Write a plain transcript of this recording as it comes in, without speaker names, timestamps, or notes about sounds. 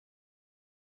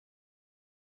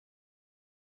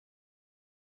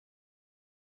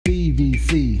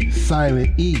CVC,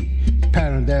 silent E,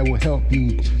 pattern that will help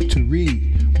you to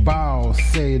read. Vowels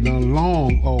say the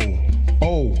long O,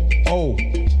 O, O,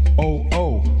 O,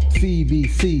 O.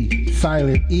 CVC,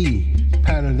 silent E,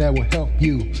 pattern that will help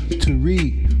you to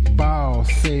read.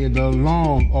 Vowels say the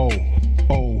long O,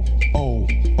 O, O,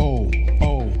 O,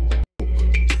 O.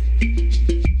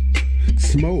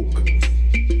 Smoke,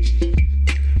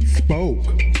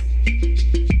 spoke,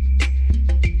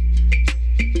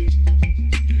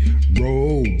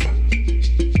 robe,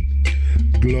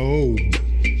 globe,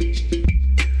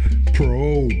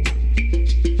 probe,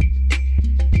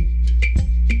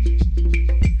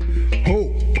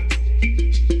 hope,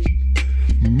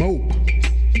 mope,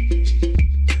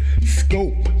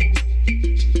 scope,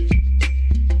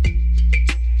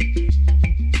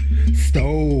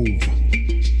 stove,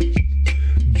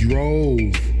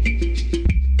 drove,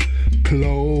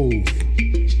 clove.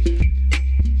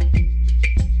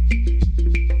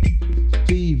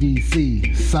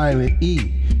 CVC, silent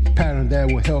E, pattern that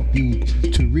will help you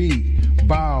to read.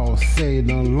 Vowels say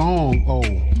the long O,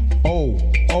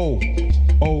 O, O,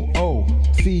 O, O.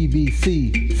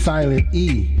 CVC, silent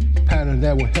E, pattern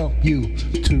that will help you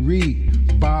to read.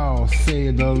 Vowels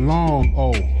say the long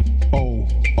O, O,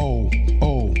 O,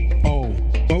 O, O.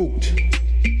 Boat,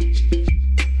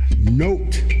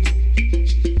 note,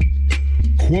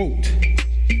 quote,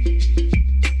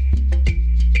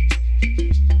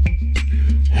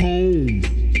 home,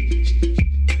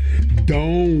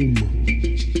 dome,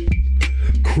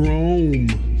 chrome,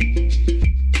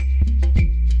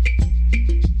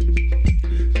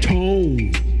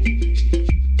 tone,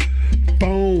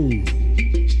 phone,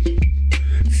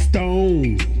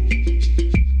 stone,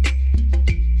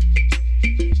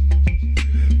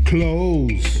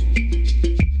 close,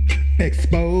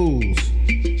 expose,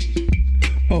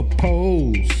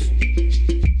 oppose.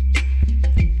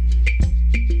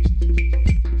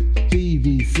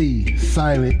 CVC,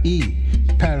 silent E,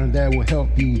 pattern that will help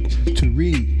you to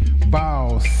read.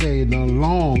 Vowels say the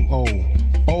long O,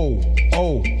 O,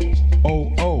 O,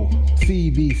 O, O.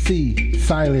 CVC,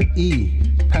 silent E,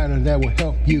 pattern that will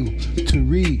help you to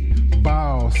read.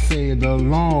 Vowels say the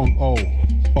long O,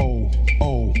 O,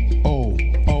 O,